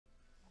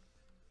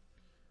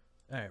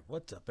Alright,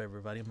 what's up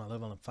everybody?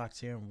 Malevolent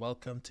Fox here and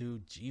welcome to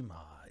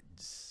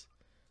gmods.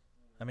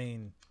 I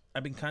mean,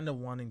 I've been kind of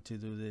wanting to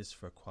do this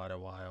for quite a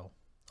while.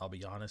 I'll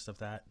be honest of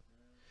that.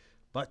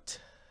 But,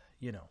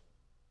 you know,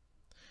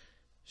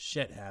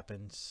 shit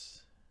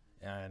happens.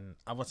 And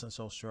I wasn't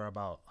so sure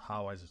about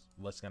how I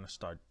was going to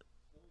start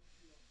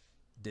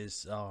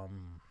this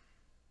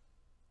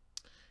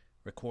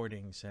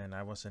recordings, and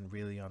I wasn't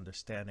really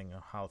understanding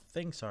how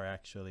things are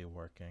actually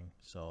working.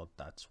 So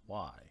that's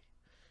why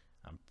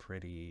I'm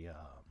pretty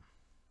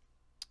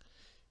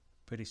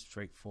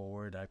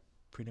straightforward. I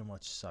pretty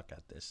much suck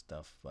at this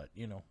stuff, but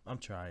you know, I'm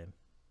trying.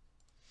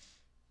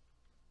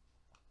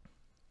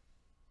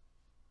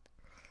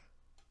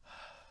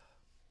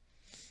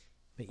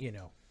 But you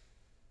know,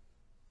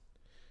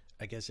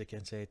 I guess you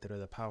can say through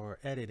the power of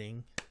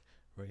editing,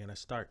 we're gonna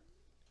start.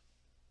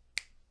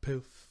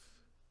 Poof.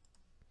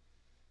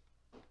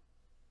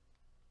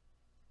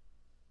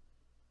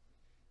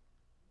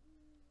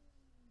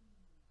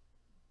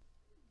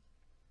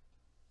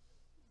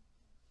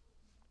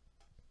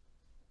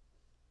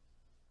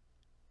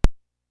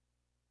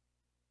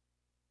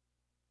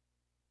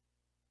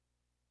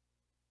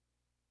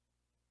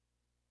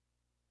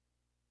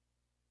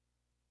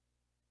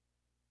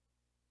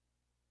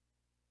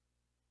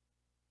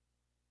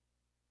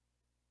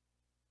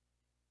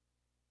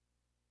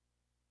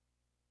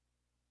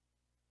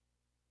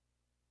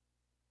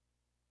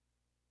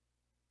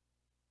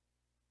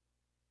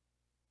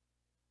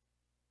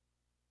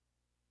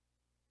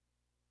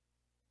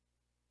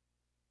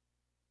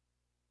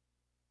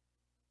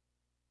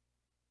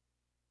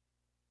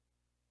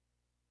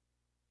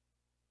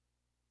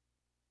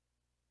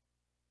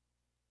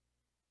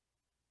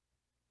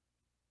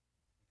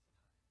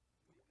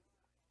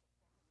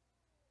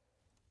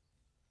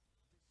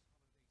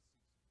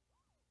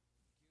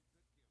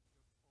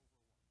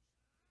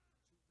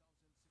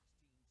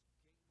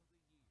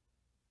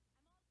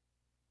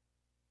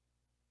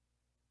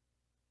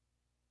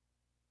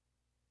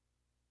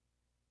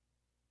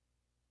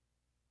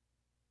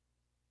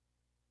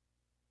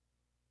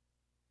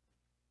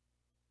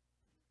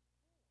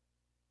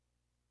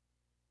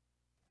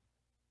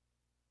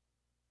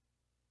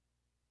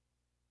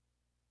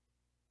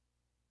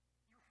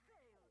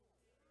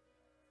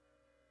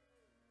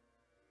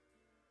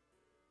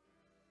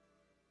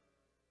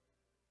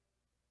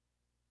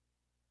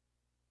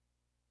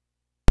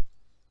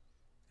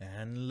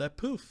 And le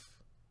poof,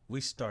 we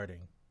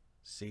starting.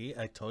 See,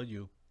 I told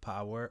you,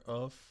 power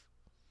of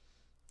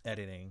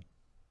editing.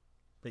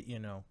 But you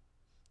know,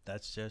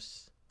 that's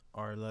just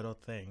our little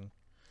thing.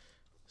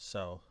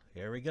 So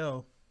here we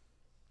go.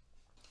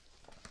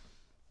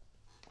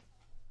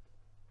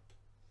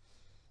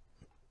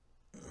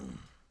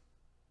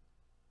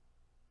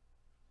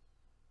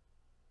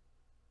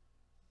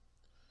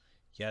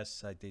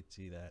 Yes, I did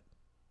see that.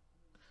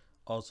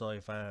 Also,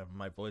 if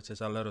my voice is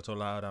a little too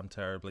loud, I'm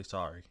terribly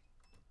sorry.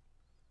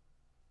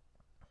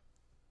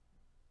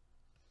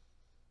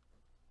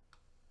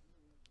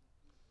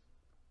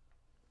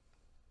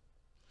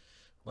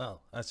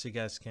 Well, as you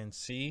guys can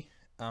see,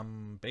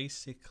 I'm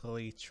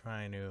basically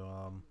trying to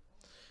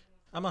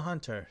I'm a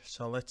hunter,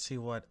 so let's see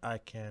what I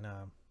can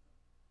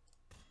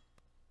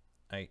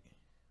I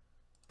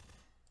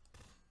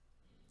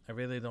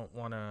really don't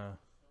want to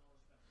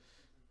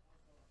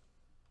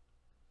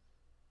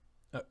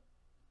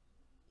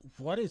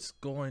what is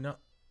going on?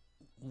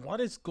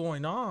 What is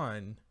going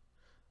on?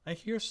 I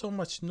hear so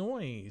much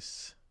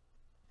noise.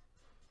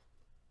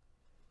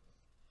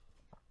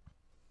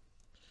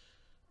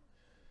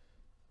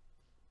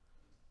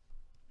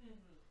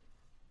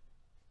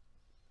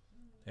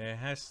 There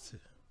has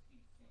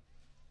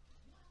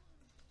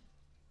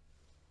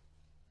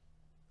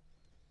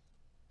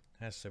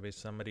to be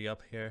somebody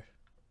up here.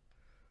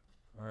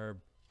 Or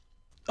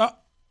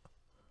what?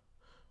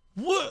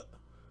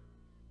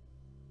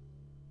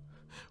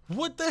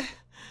 What the?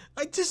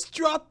 I just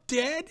dropped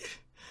dead?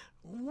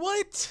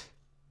 What?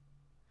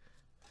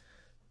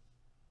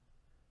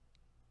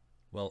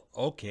 Well,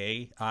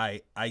 okay.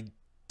 I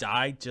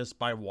died just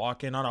by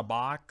walking on a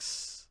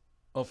box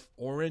of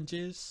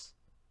oranges.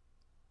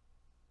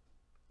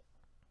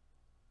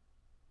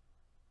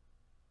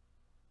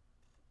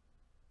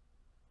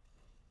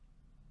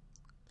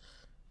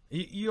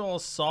 You all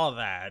saw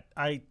that.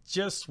 I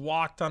just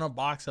walked on a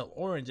box of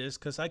oranges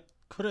because I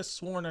could have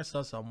sworn I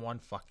saw someone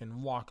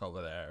fucking walk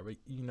over there. But,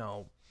 you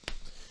know,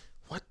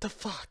 what the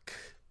fuck?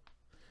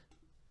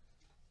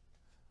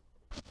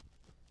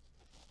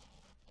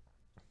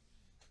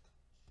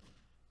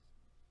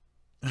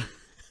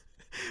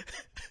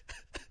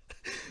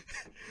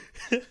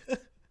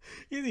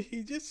 Did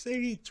he just say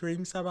he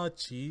dreams about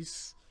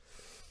cheese?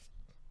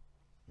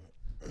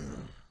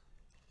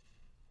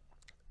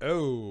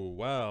 Oh,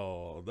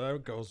 well, there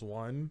goes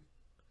one.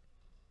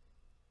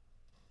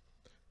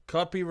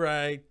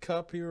 Copyright,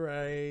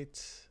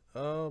 copyright.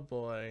 Oh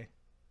boy.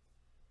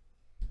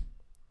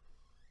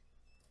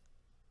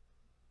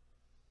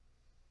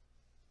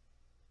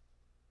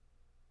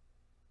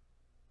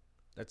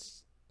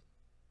 That's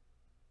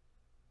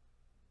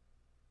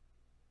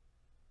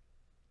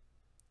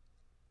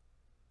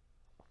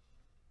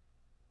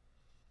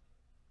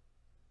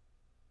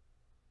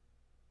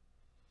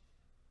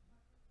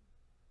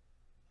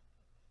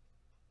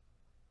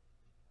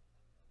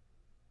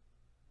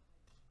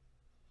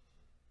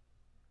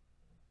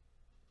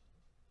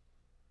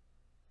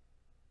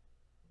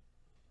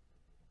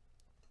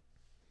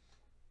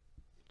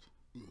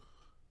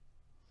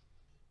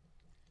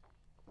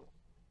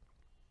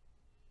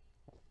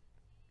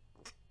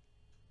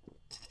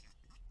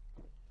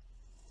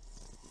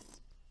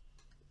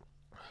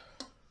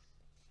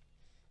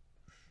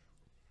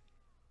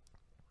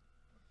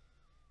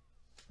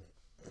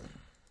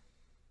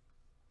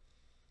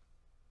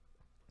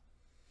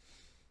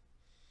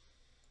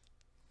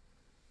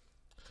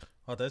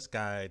Oh, this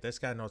guy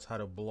knows how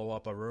to blow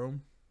up a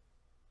room.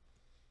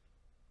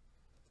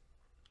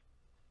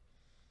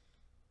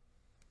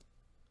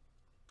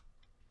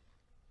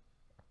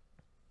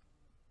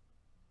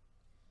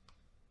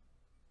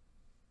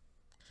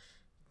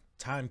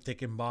 Time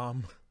ticking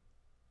bomb.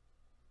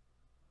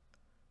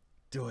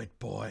 Do it,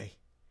 boy.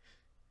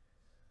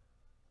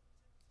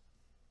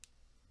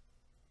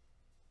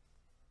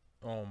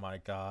 Oh my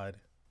god.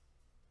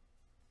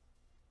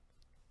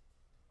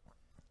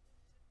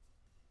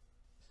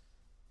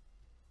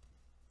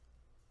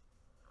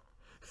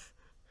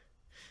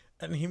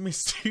 And he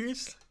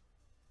mysteriously.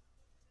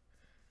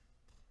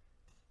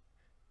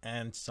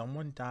 And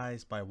someone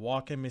dies by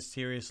walking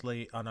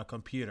mysteriously on a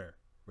computer.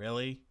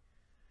 Really?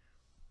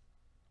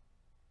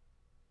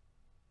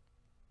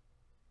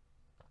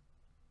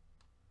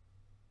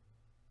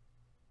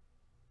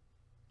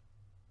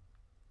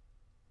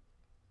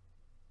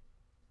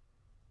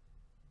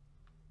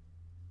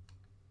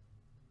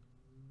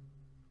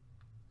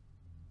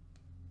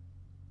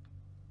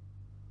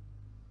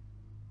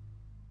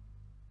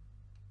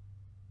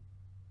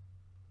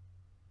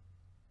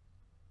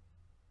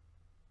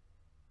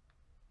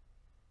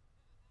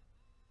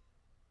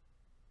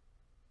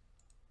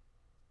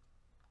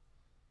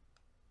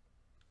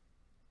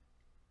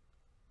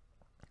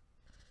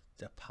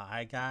 The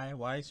pie guy?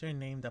 Why is your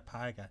name the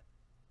pie guy?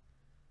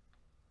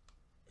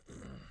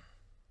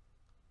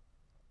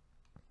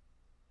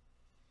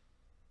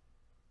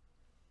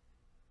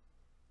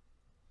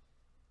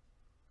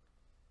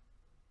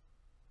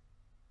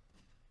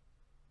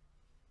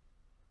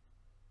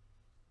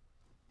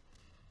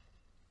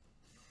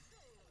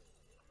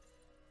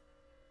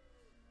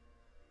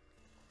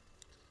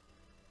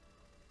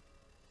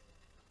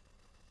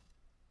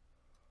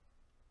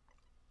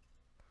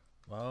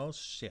 Well,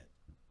 shit.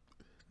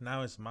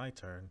 Now it's my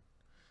turn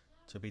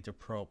to be the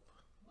probe.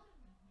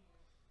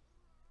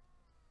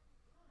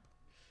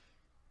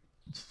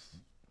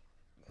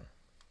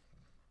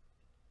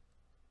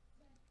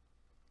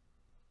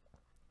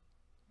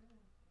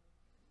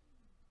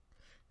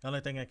 The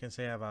only thing I can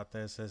say about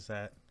this is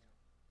that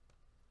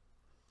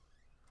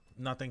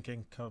nothing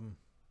can come,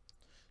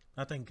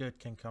 nothing good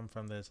can come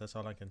from this. That's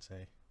all I can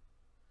say.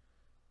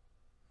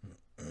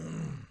 I'll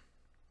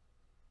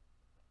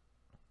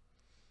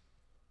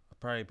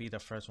probably be the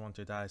first one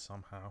to die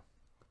somehow.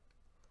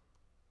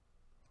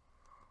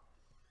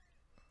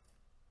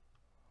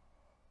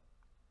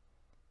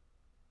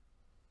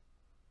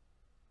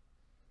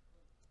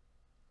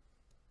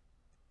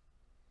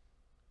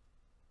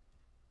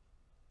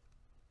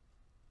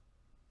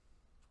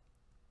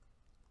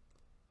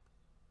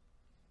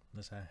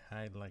 Unless I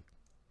hide like.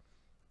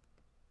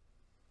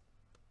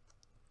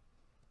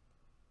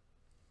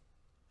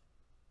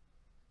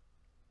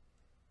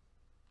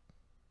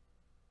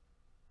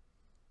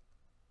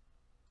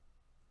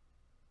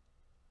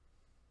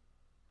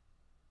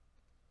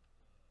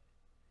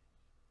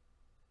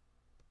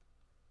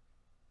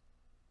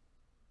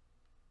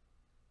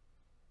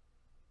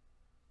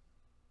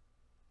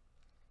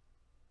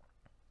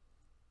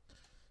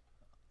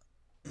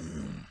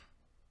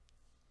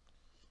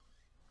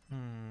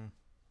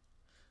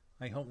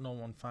 I hope no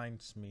one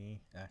finds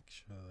me,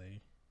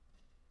 actually.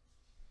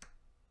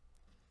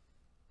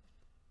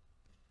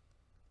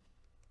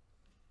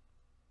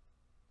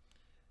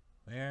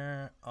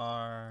 Where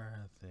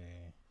are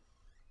they?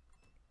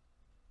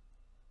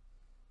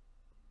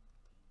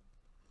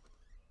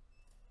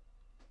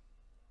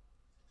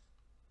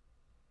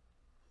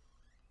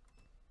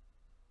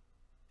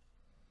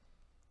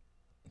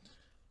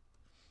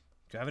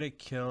 Gravity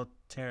killed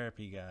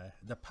therapy guy,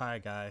 the pie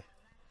guy.